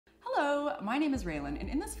Hello, my name is Raelan, and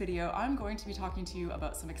in this video I'm going to be talking to you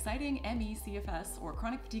about some exciting ME CFS or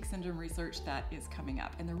chronic fatigue syndrome research that is coming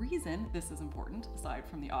up. And the reason this is important, aside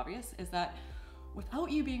from the obvious, is that without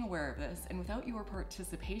you being aware of this and without your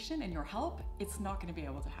participation and your help, it's not going to be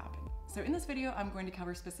able to happen. So in this video, I'm going to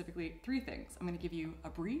cover specifically three things. I'm going to give you a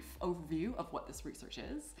brief overview of what this research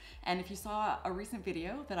is. And if you saw a recent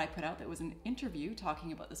video that I put out that was an interview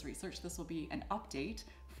talking about this research, this will be an update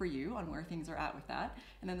for you on where things are at with that.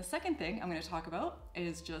 And then the second thing I'm going to talk about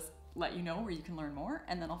is just let you know where you can learn more.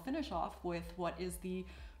 And then I'll finish off with what is the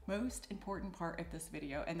most important part of this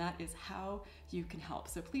video, and that is how you can help.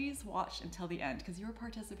 So please watch until the end because your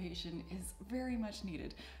participation is very much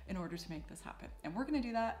needed in order to make this happen. And we're going to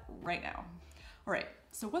do that right now. All right,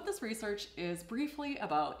 so what this research is briefly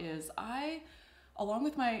about is I, along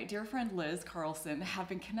with my dear friend Liz Carlson, have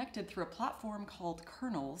been connected through a platform called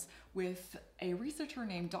Kernels with a researcher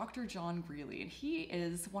named Dr. John Greeley. And he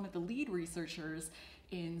is one of the lead researchers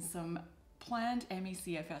in some planned ME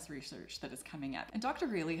CFS research that is coming up. And Dr.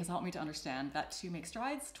 Greeley has helped me to understand that to make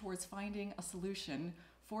strides towards finding a solution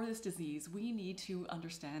for this disease, we need to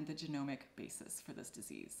understand the genomic basis for this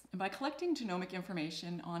disease. And by collecting genomic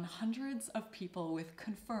information on hundreds of people with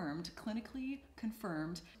clinically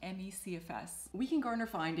confirmed ME CFS, we can garner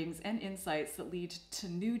findings and insights that lead to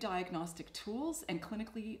new diagnostic tools and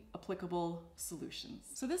clinically applicable solutions.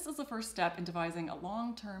 So this is the first step in devising a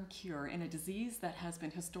long-term cure in a disease that has been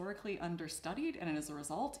historically understudied and as a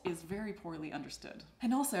result is very poorly understood.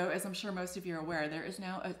 And also, as I'm sure most of you are aware, there is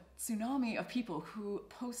now a tsunami of people who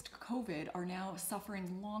post-COVID are now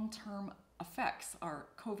suffering long-term effects, our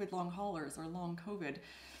COVID long haulers or long COVID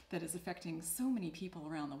that is affecting so many people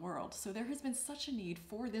around the world. So there has been such a need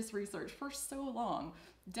for this research for so long,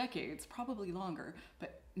 decades, probably longer,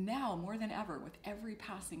 but now more than ever, with every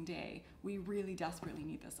passing day, we really desperately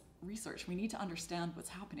need this research. We need to understand what's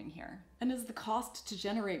happening here. And as the cost to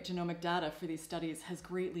generate genomic data for these studies has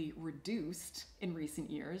greatly reduced in recent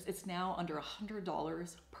years, it's now under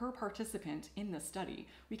 $100 per participant in the study.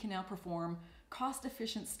 We can now perform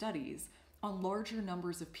cost-efficient studies on larger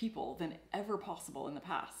numbers of people than ever possible in the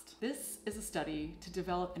past. This is a study to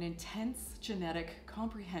develop an intense genetic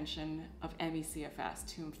comprehension of ME CFS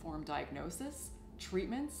to inform diagnosis,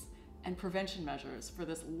 treatments, and prevention measures for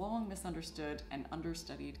this long misunderstood and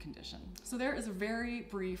understudied condition. So there is a very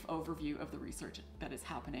brief overview of the research that is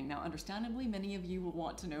happening. Now, understandably, many of you will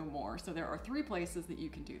want to know more. So there are three places that you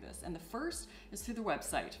can do this. And the first is through the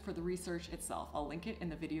website for the research itself. I'll link it in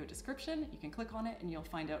the video description. You can click on it and you'll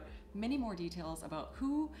find out many more details about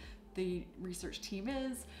who the research team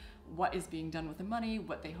is, what is being done with the money,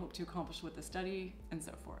 what they hope to accomplish with the study, and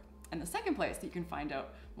so forth. And the second place that you can find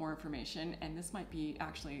out more information, and this might be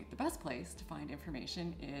actually the best place to find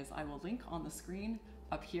information, is I will link on the screen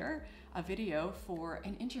up here a video for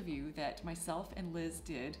an interview that myself and Liz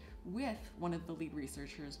did with one of the lead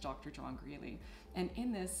researchers, Dr. John Greeley. And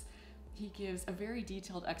in this, he gives a very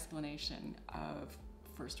detailed explanation of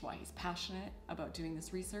first, why he's passionate about doing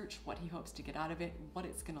this research, what he hopes to get out of it, what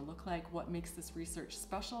it's going to look like, what makes this research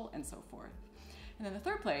special, and so forth. And then the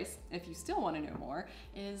third place, if you still want to know more,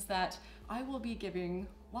 is that I will be giving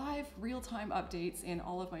live real-time updates in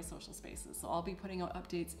all of my social spaces. So I'll be putting out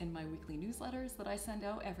updates in my weekly newsletters that I send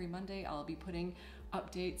out every Monday. I'll be putting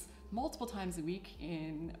updates multiple times a week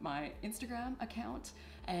in my Instagram account,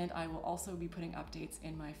 and I will also be putting updates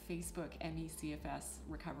in my Facebook ME CFS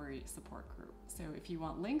recovery support group. So if you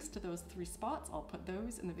want links to those three spots, I'll put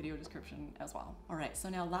those in the video description as well. All right, so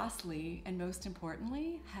now lastly, and most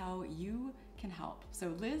importantly, how you can help.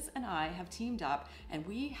 So Liz and I have teamed up and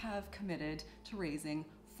we have committed to raising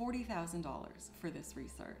 $40,000 for this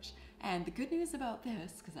research. And the good news about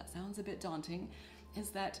this, because that sounds a bit daunting, is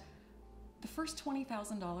that the first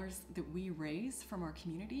 $20,000 that we raise from our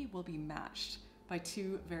community will be matched by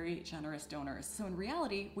two very generous donors. So in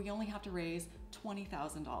reality, we only have to raise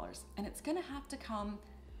 $20,000, and it's gonna have to come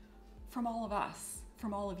from all of us,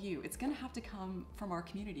 from all of you. It's gonna have to come from our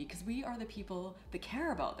community because we are the people that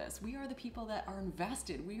care about this. We are the people that are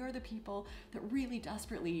invested. We are the people that really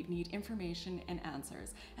desperately need information and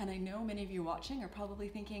answers. And I know many of you watching are probably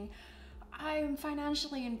thinking, I'm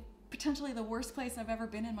financially in potentially the worst place I've ever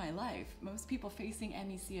been in my life. Most people facing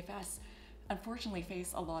ME CFS unfortunately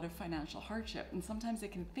face a lot of financial hardship, and sometimes they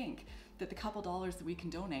can think that the couple dollars that we can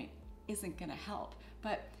donate isn't gonna help.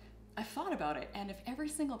 But I thought about it, and if every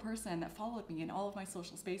single person that followed me in all of my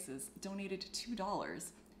social spaces donated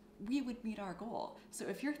 $2, we would meet our goal. So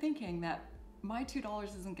if you're thinking that my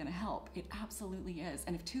 $2 isn't gonna help, it absolutely is.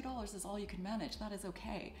 And if $2 is all you can manage, that is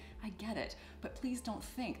okay. I get it, but please don't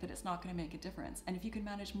think that it's not gonna make a difference. And if you can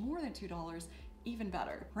manage more than $2, even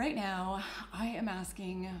better. Right now, I am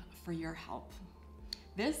asking for your help.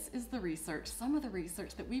 This is the research, some of the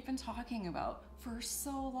research that we've been talking about for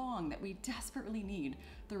so long that we desperately need,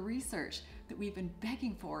 the research that we've been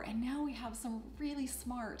begging for, and now we have some really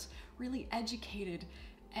smart, really educated,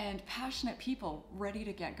 and passionate people ready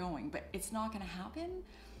to get going, but it's not gonna happen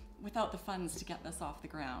without the funds to get this off the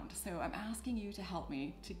ground. So I'm asking you to help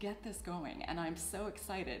me to get this going, and I'm so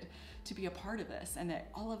excited to be a part of this and that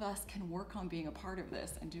all of us can work on being a part of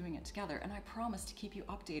this and doing it together. And I promise to keep you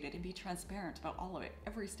updated and be transparent about all of it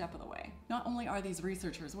every step of the way. Not only are these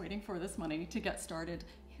researchers waiting for this money to get started,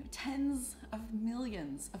 tens of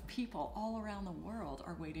millions of people all around the world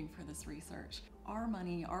are waiting for this research. Our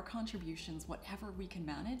money, our contributions, whatever we can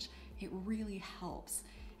manage, it really helps.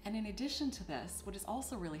 And in addition to this, what is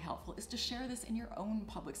also really helpful is to share this in your own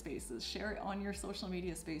public spaces, share it on your social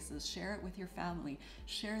media spaces, share it with your family,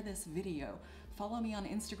 share this video, follow me on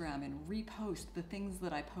Instagram and repost the things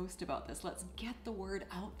that I post about this. Let's get the word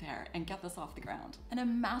out there and get this off the ground. And a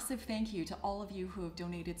massive thank you to all of you who have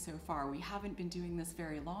donated so far. We haven't been doing this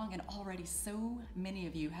very long, and already so many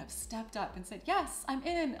of you have stepped up and said, yes, I'm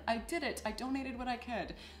in, I did it, I donated what I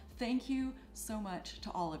could. Thank you so much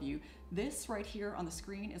to all of you. This right here on the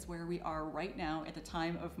screen is where we are right now at the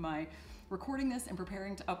time of my recording this and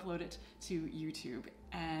preparing to upload it to YouTube.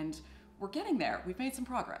 And we're getting there. We've made some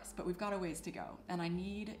progress, but we've got a ways to go, and I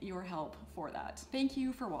need your help for that. Thank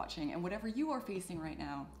you for watching, and whatever you are facing right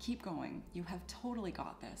now, keep going. You have totally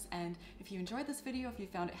got this. And if you enjoyed this video, if you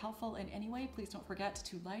found it helpful in any way, please don't forget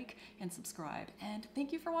to like and subscribe. And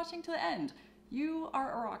thank you for watching to the end. You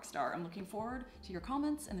are a rock star. I'm looking forward to your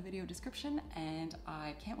comments in the video description, and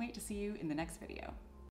I can't wait to see you in the next video.